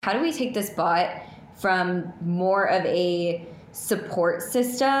how do we take this bot from more of a support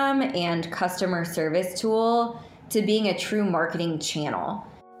system and customer service tool to being a true marketing channel?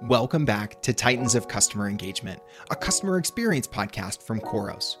 Welcome back to Titans of Customer Engagement, a customer experience podcast from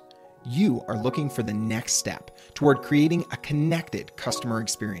Khoros. You are looking for the next step toward creating a connected customer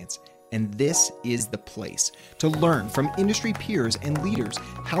experience, and this is the place to learn from industry peers and leaders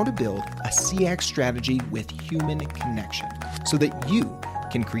how to build a CX strategy with human connection so that you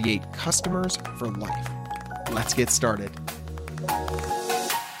can create customers for life. Let's get started.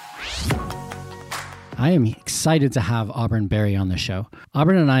 I am excited to have Auburn Berry on the show.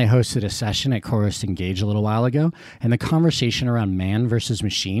 Auburn and I hosted a session at Khoros Engage a little while ago, and the conversation around man versus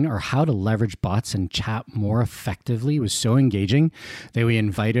machine, or how to leverage bots and chat more effectively, was so engaging that we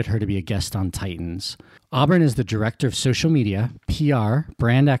invited her to be a guest on Titans. Auburn is the Director of Social Media, PR,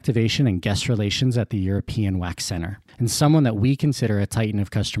 Brand Activation, and Guest Relations at the European Wax Center, and someone that we consider a titan of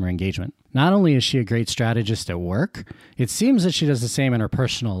customer engagement. Not only is she a great strategist at work, it seems that she does the same in her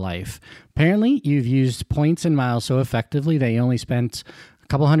personal life. Apparently, you've used points and miles so effectively that you only spent a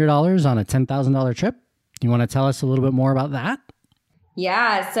couple $100 on a $10,000 trip. You want to tell us a little bit more about that?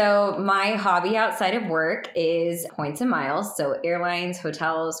 Yeah, so my hobby outside of work is points and miles. So airlines,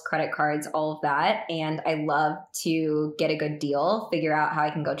 hotels, credit cards, all of that. And I love to get a good deal, figure out how I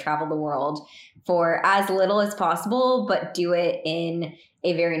can go travel the world for as little as possible, but do it in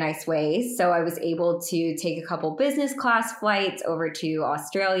a very nice way. So I was able to take a couple business class flights over to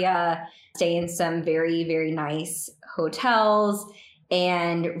Australia, stay in some very, very nice hotels,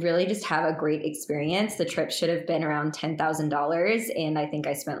 and really just have a great experience. The trip should have been around $10,000, and I think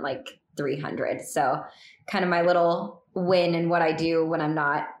I spent like $300. So kind of my little win in what I do when I'm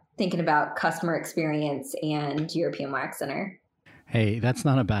not thinking about customer experience and European Wax Center. Hey, that's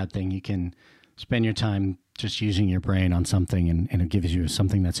not a bad thing. You can spend your time just using your brain on something, and it gives you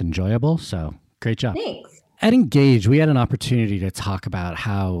something that's enjoyable. So great job. Thanks. At Engage, we had an opportunity to talk about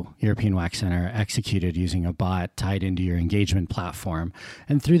how European Wax Center executed using a bot tied into your engagement platform.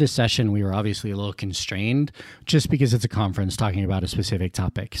 And through the session, we were obviously a little constrained just because it's a conference talking about a specific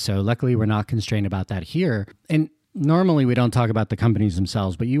topic. So luckily, we're not constrained about that here. And normally, we don't talk about the companies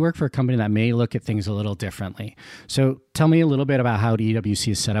themselves, but you work for a company that may look at things a little differently. So tell me a little bit about how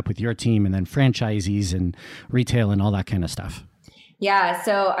EWC is set up with your team and then franchisees and retail and all that kind of stuff. Yeah,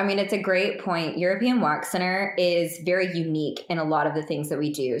 so I mean, it's a great point. European Wax Center is very unique in a lot of the things that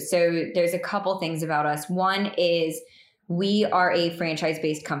we do. So there's a couple things about us. One is we are a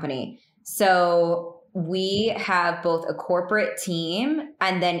franchise-based company. So we have both a corporate team,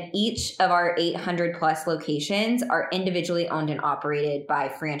 and then each of our 800 plus locations are individually owned and operated by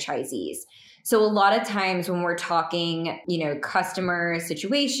franchisees. So a lot of times when we're talking, customer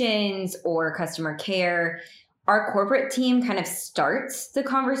situations or customer care, our corporate team kind of starts the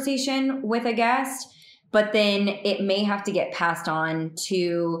conversation with a guest, but then it may have to get passed on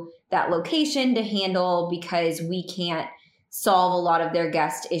to that location to handle because we can't solve a lot of their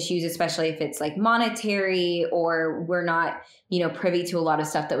guest issues, especially if it's like monetary or we're not, privy to a lot of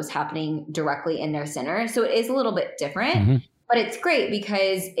stuff that was happening directly in their center. So it is a little bit different, but it's great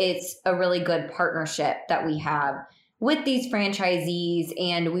because it's a really good partnership that we have with these franchisees,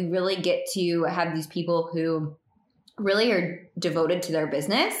 and we really get to have these people who really are devoted to their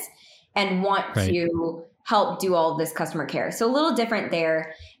business and want to help do all of this customer care. So a little different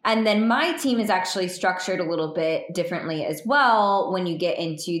there. And then my team is actually structured a little bit differently as well when you get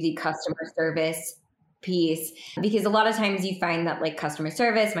into the customer service piece, because a lot of times you find that like customer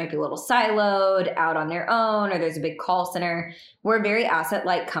service might be a little siloed out on their own, or there's a big call center. We're a very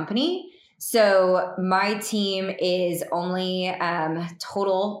asset-light company. So my team is only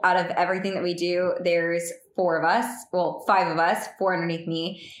total out of everything that we do. There's 5 of us, 4 underneath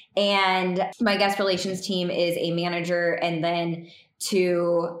me. And my guest relations team is a manager and then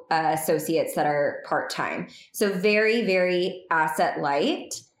 2 associates that are part-time. So very, very asset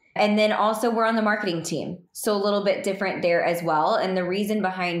light. And then also we're on the marketing team. So a little bit different there as well. And the reason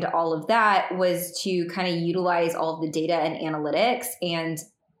behind all of that was to kind of utilize all of the data and analytics and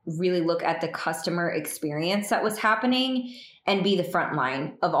really look at the customer experience that was happening and be the front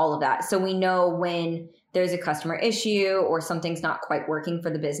line of all of that. So we know when there's a customer issue or something's not quite working for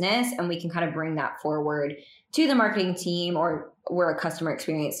the business, and we can kind of bring that forward to the marketing team, or we're a customer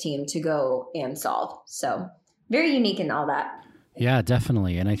experience team to go and solve. So very unique in all that. Yeah,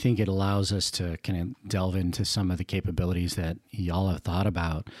 definitely. And I think it allows us to kind of delve into some of the capabilities that y'all have thought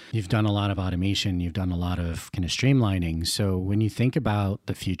about. You've done a lot of automation. You've done a lot of kind of streamlining. So when you think about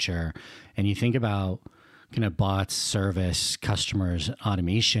the future and you think about kind of bots, service, customers,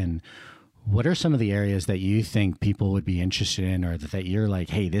 automation, What are some of the areas that you think people would be interested in, or that you're like,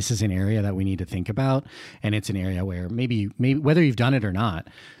 hey, this is an area that we need to think about? And it's an area where maybe whether you've done it or not,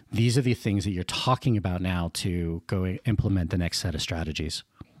 these are the things that you're talking about now to go implement the next set of strategies.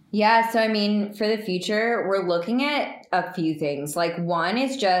 Yeah. So, I mean, for the future, we're looking at a few things. Like, one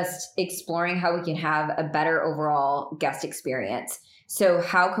is just exploring how we can have a better overall guest experience. So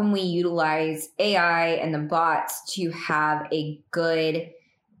how can we utilize AI and the bots to have a good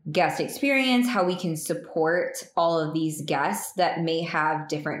guest experience, how we can support all of these guests that may have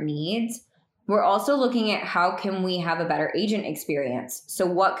different needs. We're also looking at how can we have a better agent experience. So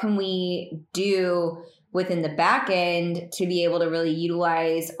what can we do within the back end to be able to really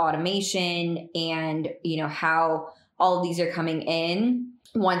utilize automation and, how all of these are coming in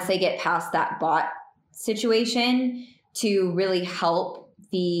once they get past that bot situation to really help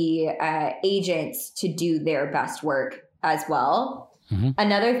the agents to do their best work as well. Mm-hmm.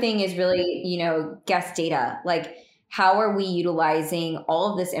 Another thing is really, guest data. Like, how are we utilizing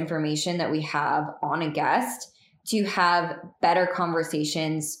all of this information that we have on a guest to have better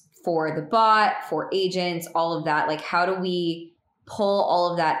conversations for the bot, for agents, all of that? Like, how do we pull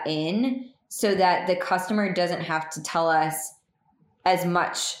all of that in so that the customer doesn't have to tell us as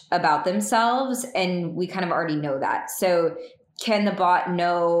much about themselves and we kind of already know that? So can the bot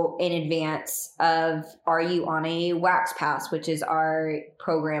know in advance of, are you on a Wax Pass, which is our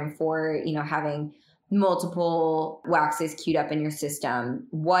program for, having multiple waxes queued up in your system?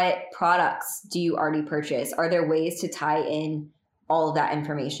 What products do you already purchase? Are there ways to tie in all of that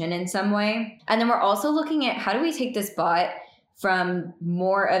information in some way? And then we're also looking at how do we take this bot from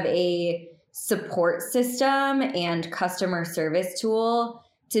more of a support system and customer service tool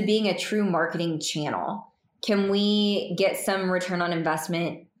to being a true marketing channel? Can we get some return on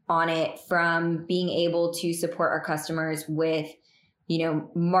investment on it from being able to support our customers with,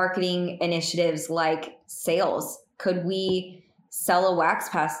 marketing initiatives like sales? Could we sell a Wax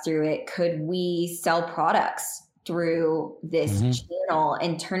Pass through it? Could we sell products through this channel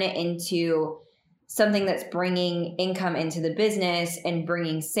and turn it into something that's bringing income into the business and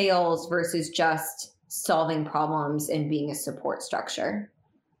bringing sales versus just solving problems and being a support structure?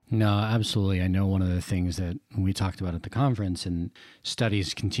 No, absolutely. I know one of the things that we talked about at the conference and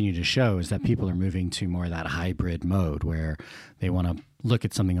studies continue to show is that people are moving to more of that hybrid mode where they want to look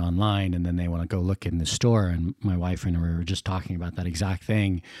at something online and then they want to go look in the store. And my wife and I were just talking about that exact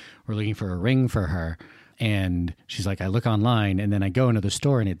thing. We're looking for a ring for her. And she's like, I look online and then I go into the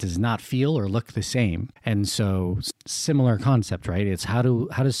store and it does not feel or look the same. And so similar concept, right? It's how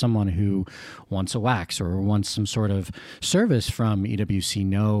does someone who wants a wax or wants some sort of service from EWC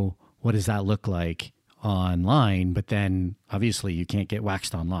know what does that look like online? But then obviously you can't get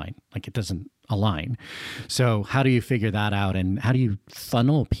waxed online. Like, it doesn't align. So how do you figure that out? And how do you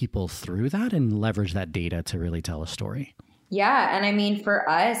funnel people through that and leverage that data to really tell a story? Yeah. And I mean, for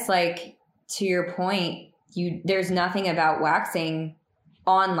us, like, to your point, there's nothing about waxing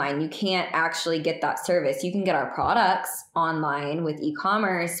online. You can't actually get that service. You can get our products online with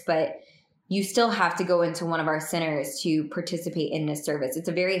e-commerce, but you still have to go into one of our centers to participate in this service. It's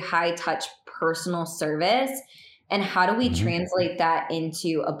a very high touch personal service. And how do we translate that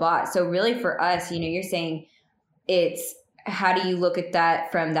into a bot? So really for us, you're saying it's how do you look at that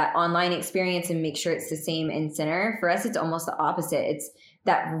from that online experience and make sure it's the same in center? For us, it's almost the opposite. It's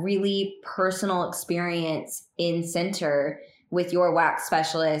that really personal experience in center with your wax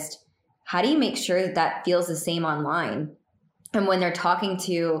specialist. How do you make sure that that feels the same online? And when they're talking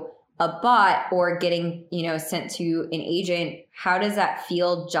to a bot or getting, sent to an agent, how does that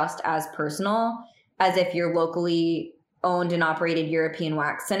feel just as personal as if your locally owned and operated European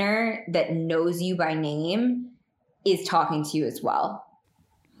Wax Center that knows you by name is talking to you as well?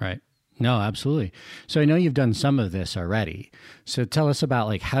 Right. No, absolutely. So I know you've done some of this already. So tell us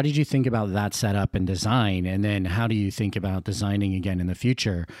about, how did you think about that setup and design? And then how do you think about designing again in the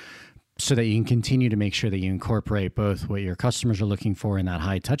future so that you can continue to make sure that you incorporate both what your customers are looking for in that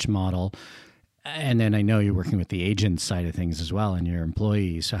high touch model? And then I know you're working with the agent side of things as well and your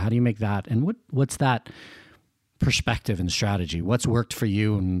employees. So how do you make that? And what's that perspective and strategy? What's worked for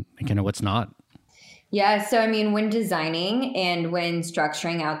you and what's not? Yeah. So, I mean, when designing and when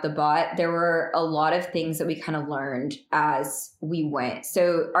structuring out the bot, there were a lot of things that we kind of learned as we went.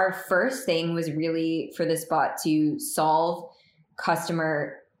 So our first thing was really for this bot to solve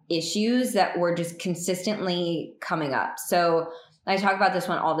customer issues that were just consistently coming up. So I talk about this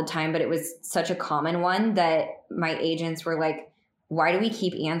one all the time, but it was such a common one that my agents were like, why do we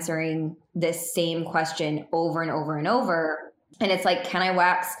keep answering this same question over and over and over? And it's like, can I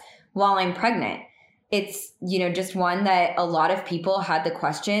wax while I'm pregnant? it's, just one that a lot of people had the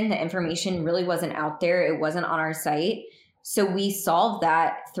question. The information really wasn't out there. It wasn't on our site. So we solved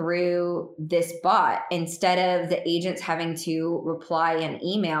that through this bot. Instead of the agents having to reply an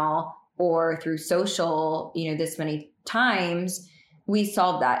email or through social, this many times, we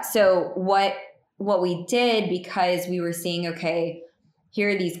solved that. So what we did, because we were seeing, okay, here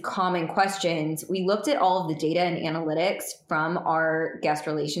are these common questions, we looked at all of the data and analytics from our guest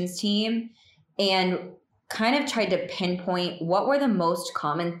relations team and kind of tried to pinpoint what were the most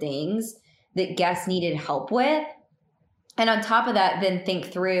common things that guests needed help with. And on top of that, then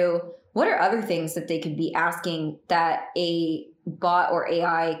think through what are other things that they could be asking that a bot or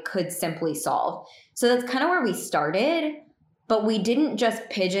AI could simply solve. So that's kind of where we started, but we didn't just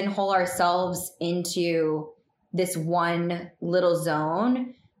pigeonhole ourselves into this one little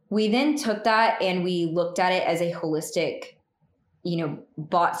zone. We then took that and we looked at it as a holistic,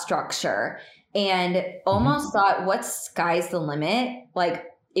 bot structure, and almost thought, what's sky's the limit? Like,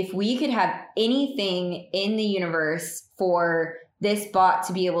 if we could have anything in the universe for this bot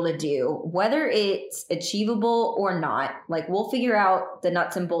to be able to do, whether it's achievable or not, like, we'll figure out the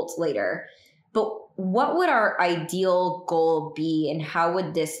nuts and bolts later. But what would our ideal goal be, and how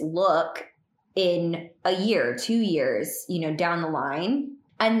would this look in a year, 2 years, down the line?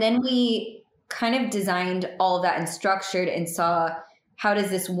 And then we kind of designed all of that and structured and saw, how does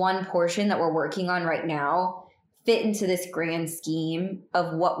this one portion that we're working on right now fit into this grand scheme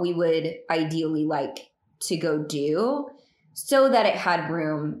of what we would ideally like to go do, so that it had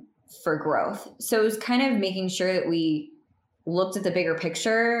room for growth. So it was kind of making sure that we looked at the bigger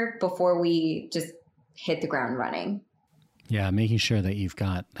picture before we just hit the ground running. Yeah, making sure that you've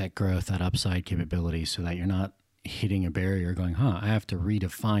got that growth, that upside capability, so that you're not hitting a barrier going, I have to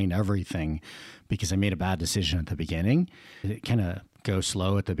redefine everything because I made a bad decision at the beginning. It kind of go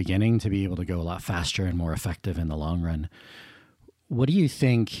slow at the beginning to be able to go a lot faster and more effective in the long run. What do you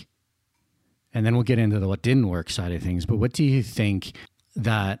think, and then we'll get into the what didn't work side of things, but what do you think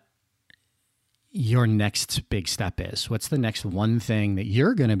that your next big step is? What's the next one thing that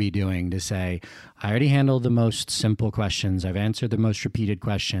you're going to be doing to say, I already handled the most simple questions, I've answered the most repeated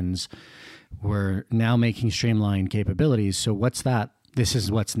questions, we're now making streamlined capabilities, so what's that? This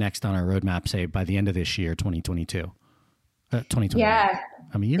is what's next on our roadmap, say, by the end of this year, 2022. 2020. Yeah.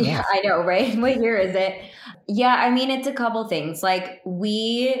 I know, right? What year is it? Yeah, it's a couple things. Like,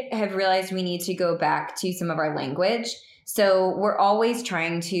 we have realized we need to go back to some of our language. So we're always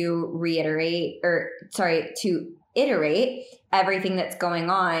trying to iterate everything that's going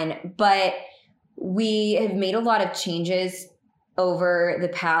on. But we have made a lot of changes over the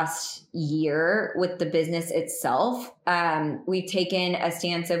past year with the business itself. We've taken a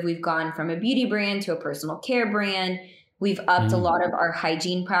stance of, we've gone from a beauty brand to a personal care brand. We've upped a lot of our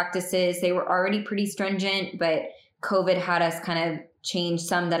hygiene practices. They were already pretty stringent, but COVID had us kind of change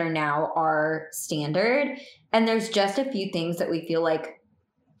some that are now our standard. And there's just a few things that we feel like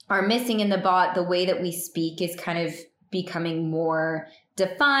are missing in the bot. The way that we speak is kind of becoming more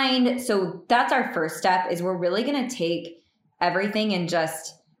defined. So that's our first step, is we're really going to take everything and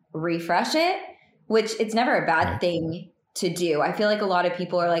just refresh it, which it's never a bad thing to do. I feel like a lot of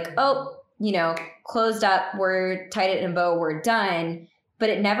people are like, closed up, we're tied it in a bow, we're done, but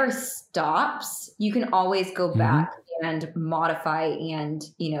it never stops. You can always go back and modify and,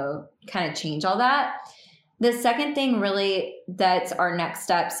 kind of change all that. The second thing really that's our next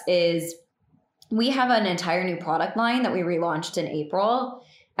steps is, we have an entire new product line that we relaunched in April,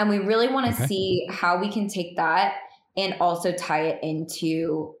 and we really want to see how we can take that and also tie it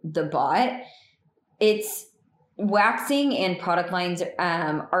into the bot. It's waxing and product lines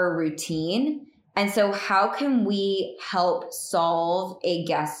are routine. And so how can we help solve a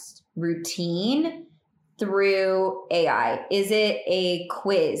guest routine through AI? Is it a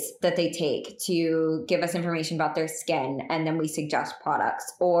quiz that they take to give us information about their skin and then we suggest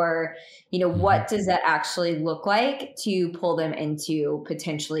products? Or, what does that actually look like to pull them into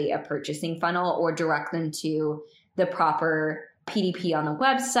potentially a purchasing funnel or direct them to the proper PDP on the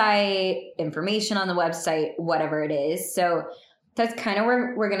website, information on the website, whatever it is. So that's kind of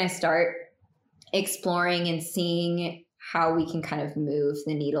where we're going to start exploring and seeing how we can kind of move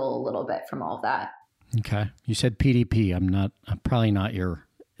the needle a little bit from all of that. Okay. You said PDP. I'm probably not your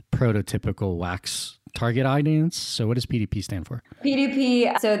prototypical wax target audience. So what does PDP stand for?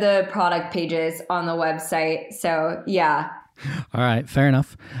 PDP. So the product pages on the website. So yeah. All right. Fair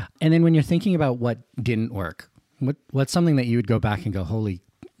enough. And then when you're thinking about what didn't work, what's something that you would go back and go, holy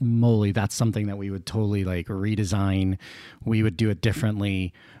moly, that's something that we would totally redesign. We would do it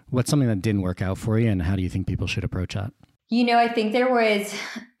differently. What's something that didn't work out for you, and how do you think people should approach that? I think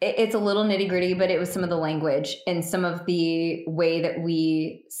it's a little nitty gritty, but it was some of the language and some of the way that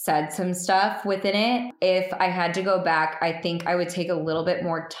we said some stuff within it. If I had to go back, I think I would take a little bit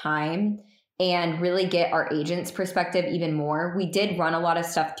more time and really get our agents' perspective even more. We did run a lot of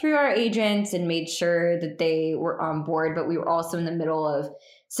stuff through our agents and made sure that they were on board, but we were also in the middle of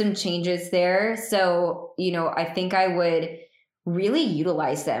some changes there. So, I think I would really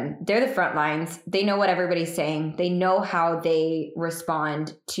utilize them. They're the front lines. They know what everybody's saying. They know how they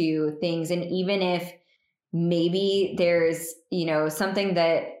respond to things. And even if maybe there's, something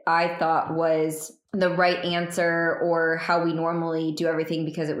that I thought was the right answer or how we normally do everything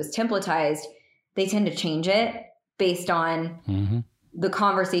because it was templatized, they tend to change it based on the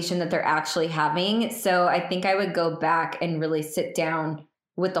conversation that they're actually having. So I think I would go back and really sit down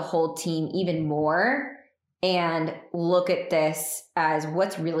with the whole team even more and look at this as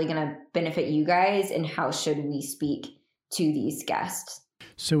what's really going to benefit you guys and how should we speak to these guests.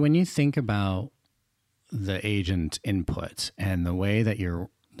 So when you think about the agent input and the way that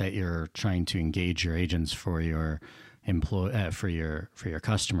you're trying to engage your agents for your for your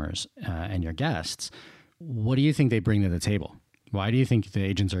customers and your guests, what do you think they bring to the table? Why do you think the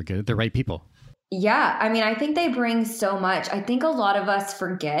agents are good, the right people? Yeah, I think they bring so much. I think a lot of us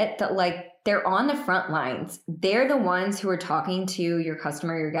forget that they're on the front lines. They're the ones who are talking to your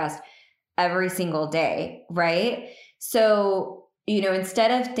customer, your guest every single day, right? So,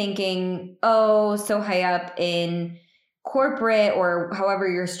 instead of thinking, oh, so high up in corporate or however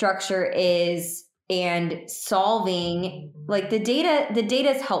your structure is and solving, the data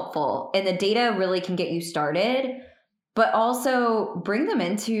is helpful and the data really can get you started, but also bring them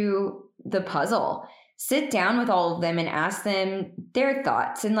into the puzzle. Sit down with all of them and ask them their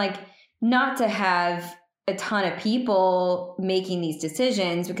thoughts, and not to have a ton of people making these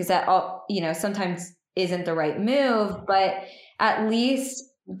decisions because that all, sometimes isn't the right move, but at least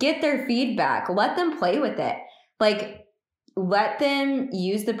get their feedback. Let them play with it. Let them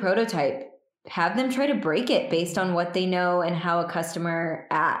use the prototype. Have them try to break it based on what they know and how a customer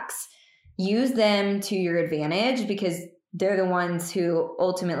acts. Use them to your advantage because they're the ones who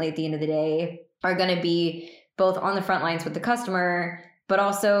ultimately at the end of the day are going to be both on the front lines with the customer, but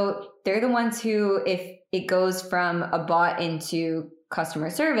also they're the ones who, if it goes from a bot into customer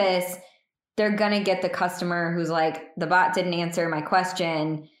service, they're going to get the customer who's the bot didn't answer my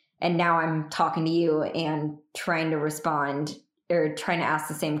question. And now I'm talking to you and trying to respond or trying to ask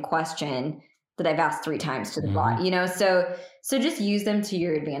the same question that I've asked 3 times to the bot, so just use them to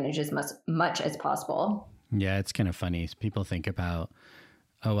your advantage as much as possible. Yeah, it's kind of funny. People think about,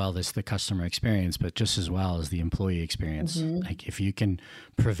 oh, well, this is the customer experience, but just as well as the employee experience. If you can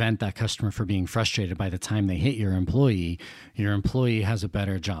prevent that customer from being frustrated by the time they hit your employee has a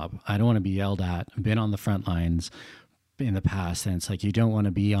better job. I don't want to be yelled at. I've been on the front lines in the past, and it's you don't want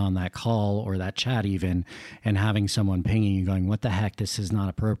to be on that call or that chat even and having someone pinging you going, what the heck, this is not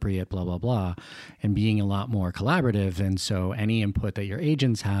appropriate, blah, blah, blah, and being a lot more collaborative. And so any input that your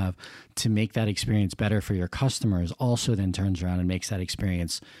agents have to make that experience better for your customers also then turns around and makes that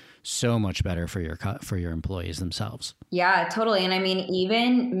experience so much better for your employees themselves. Yeah, totally. And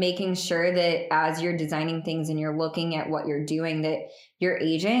even making sure that as you're designing things and you're looking at what you're doing, that your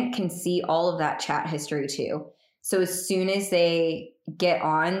agent can see all of that chat history too. So as soon as they get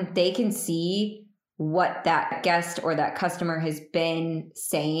on, they can see what that guest or that customer has been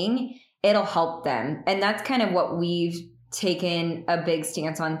saying. It'll help them. And that's kind of what we've taken a big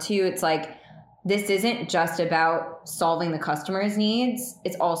stance on too. It's this isn't just about solving the customer's needs.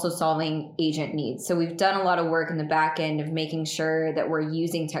 It's also solving agent needs. So we've done a lot of work in the back end of making sure that we're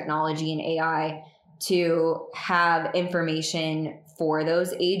using technology and AI to have information for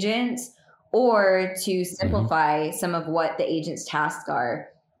those agents, or to simplify some of what the agent's tasks are.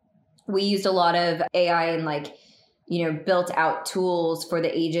 We used a lot of AI and built out tools for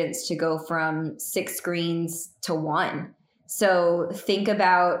the agents to go from 6 screens to 1. So think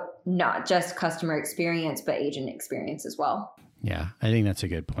about not just customer experience, but agent experience as well. Yeah, I think that's a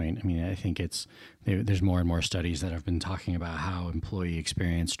good point. I think there's more and more studies that have been talking about how employee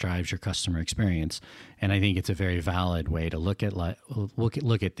experience drives your customer experience. And I think it's a very valid way to look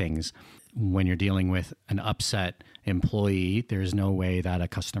at things. When you're dealing with an upset employee, there's no way that a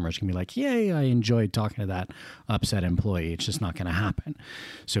customer is going to be like, yay, I enjoyed talking to that upset employee. It's just not going to happen.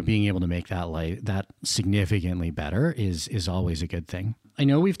 So being able to make that significantly better is always a good thing. I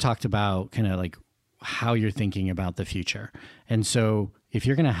know we've talked about kind of how you're thinking about the future. And so if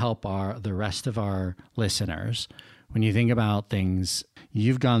you're going to help the rest of our listeners, when you think about things,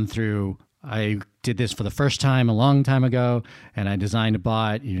 you've gone through I did this for the first time a long time ago, and I designed a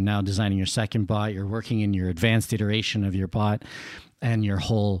bot. You're now designing your second bot. You're working in your advanced iteration of your bot and your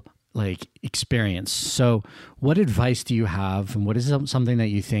whole experience. So what advice do you have, and what is something that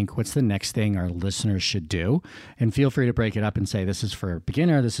you think, what's the next thing our listeners should do? And feel free to break it up and say, this is for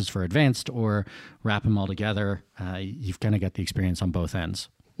beginner, this is for advanced, or wrap them all together. You've kind of got the experience on both ends.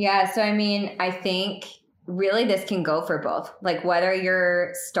 Yeah. So, I think really this can go for both, like whether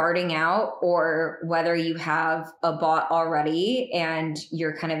you're starting out or whether you have a bot already and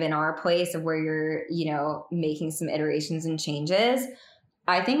you're kind of in our place of where you're, making some iterations and changes.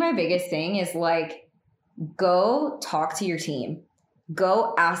 I think my biggest thing is go talk to your team,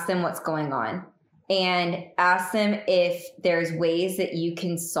 go ask them what's going on, and ask them if there's ways that you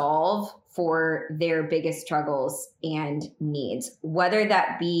can solve for their biggest struggles and needs, whether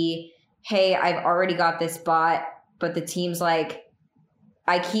that be, hey, I've already got this bot, but the team's like,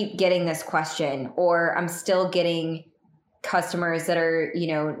 I keep getting this question, or I'm still getting customers that are,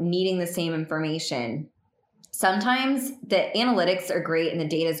 needing the same information. Sometimes the analytics are great and the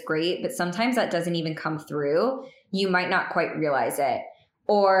data is great, but sometimes that doesn't even come through. You might not quite realize it.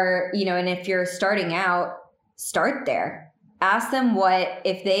 Or, and if you're starting out, start there. Ask them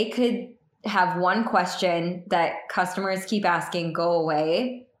if they could have one question that customers keep asking go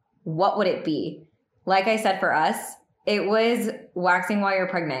away, what would it be? Like I said, for us, it was waxing while you're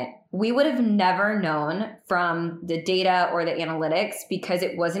pregnant. We would have never known from the data or the analytics because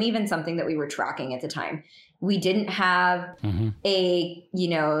it wasn't even something that we were tracking at the time. We didn't have a,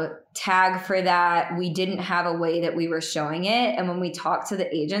 tag for that. We didn't have a way that we were showing it. And when we talked to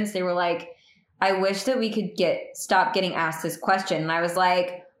the agents, they were like, I wish that we could stop getting asked this question. And I was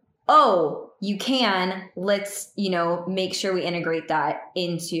like, oh, you can. Let's, make sure we integrate that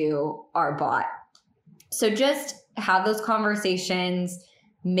into our bot. So just have those conversations,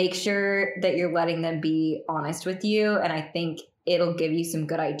 make sure that you're letting them be honest with you. And I think it'll give you some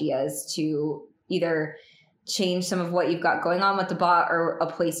good ideas to either change some of what you've got going on with the bot or a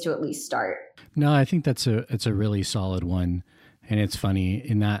place to at least start. No, I think it's a really solid one. And it's funny,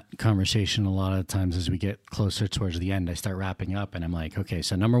 in that conversation, a lot of times as we get closer towards the end, I start wrapping up and I'm like, okay,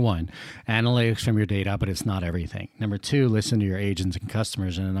 so number one, analytics from your data, but it's not everything. Number two, listen to your agents and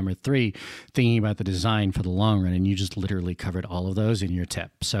customers. And number three, thinking about the design for the long run. And you just literally covered all of those in your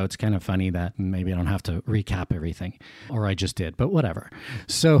tip. So it's kind of funny that maybe I don't have to recap everything, or I just did, but whatever.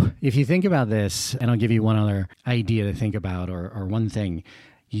 So if you think about this, and I'll give you one other idea to think about, or one thing,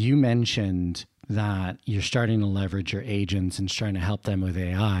 you mentioned that you're starting to leverage your agents and trying to help them with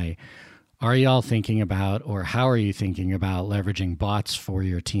AI. Are y'all thinking about, or how are you thinking about leveraging bots for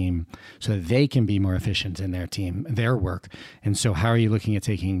your team so that they can be more efficient in their work? And so how are you looking at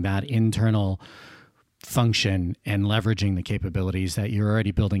taking that internal function and leveraging the capabilities that you're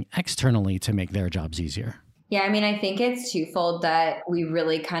already building externally to make their jobs easier? Yeah, I think it's twofold that we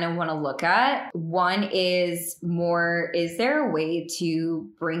really kind of want to look at. One is there a way to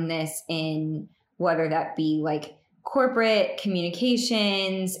bring this in, whether that be corporate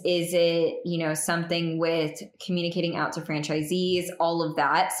communications? Is it, something with communicating out to franchisees, all of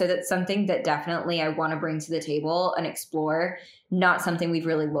that? So that's something that definitely I want to bring to the table and explore. Not something we've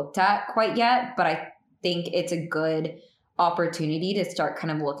really looked at quite yet, but I think it's a good opportunity to start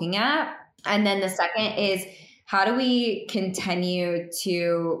kind of looking at. And then the second is, how do we continue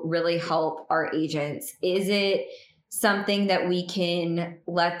to really help our agents? Is it something that we can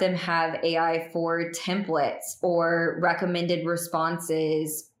let them have AI for templates or recommended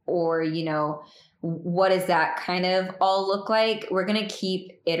responses, or, what does that kind of all look like? We're going to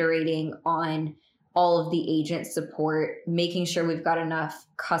keep iterating on all of the agent support, making sure we've got enough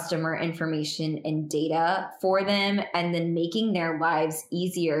customer information and data for them, and then making their lives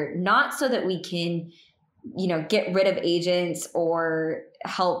easier, not so that we can, get rid of agents or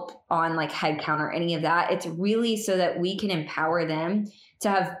help on headcount or any of that. It's really so that we can empower them to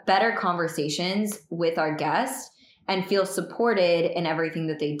have better conversations with our guests and feel supported in everything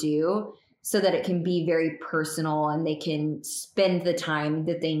that they do, so that it can be very personal and they can spend the time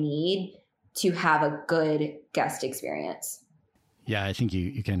that they need to have a good guest experience. Yeah, I think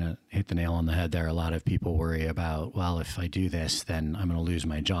you kind of hit the nail on the head there. A lot of people worry about, well, if I do this, then I'm going to lose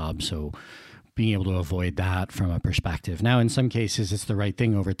my job. So being able to avoid that from a perspective. Now, in some cases, it's the right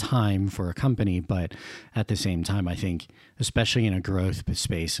thing over time for a company, but at the same time, I think, especially in a growth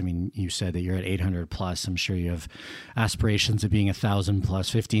space, you said that you're at 800 plus. I'm sure you have aspirations of being 1,000 plus,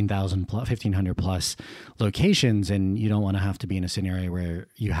 15,000 plus, 1,500 plus locations, and you don't want to have to be in a scenario where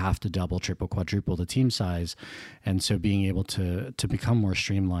you have to double, triple, quadruple the team size. And so being able to become more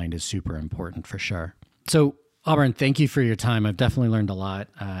streamlined is super important for sure. So Auburn, thank you for your time. I've definitely learned a lot,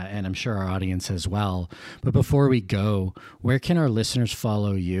 and I'm sure our audience as well. But before we go, where can our listeners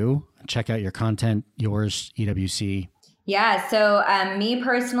follow you? Check out your content, yours, EWC. Yeah, so me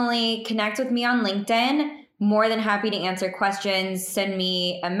personally, connect with me on LinkedIn. More than happy to answer questions. Send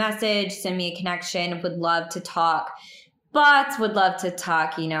me a message, send me a connection. Would love to talk bots, would love to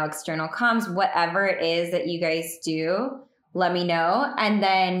talk, external comms, whatever it is that you guys do. Let me know. And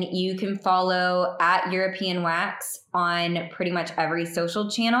then you can follow at European Wax on pretty much every social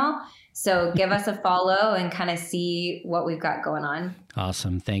channel. So give us a follow and kind of see what we've got going on.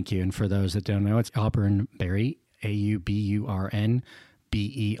 Awesome. Thank you. And for those that don't know, it's Auburn Berry, AUBURN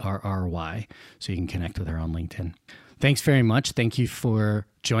BERRY. So you can connect with her on LinkedIn. Thanks very much. Thank you for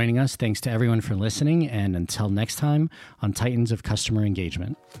joining us. Thanks to everyone for listening. And until next time on Titans of Customer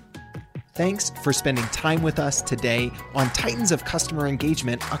Engagement. Thanks for spending time with us today on Titans of Customer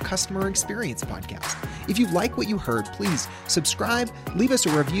Engagement, a customer experience podcast. If you like what you heard, please subscribe, leave us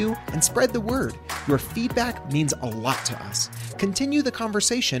a review, and spread the word. Your feedback means a lot to us. Continue the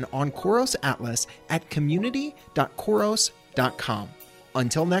conversation on Khoros Atlas at community.khoros.com.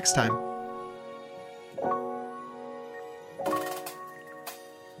 Until next time.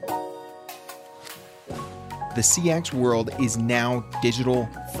 The CX world is now digital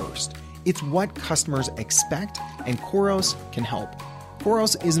first. It's what customers expect, and Khoros can help.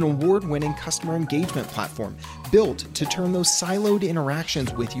 Khoros is an award-winning customer engagement platform built to turn those siloed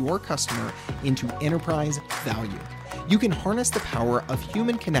interactions with your customer into enterprise value. You can harness the power of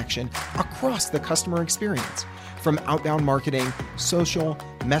human connection across the customer experience, from outbound marketing, social,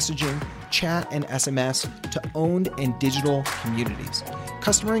 messaging, chat, and SMS to owned and digital communities.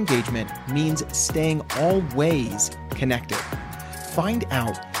 Customer engagement means staying always connected. Find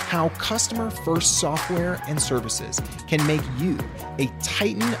out how customer-first software and services can make you a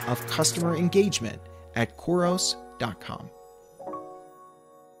titan of customer engagement at Khoros.com.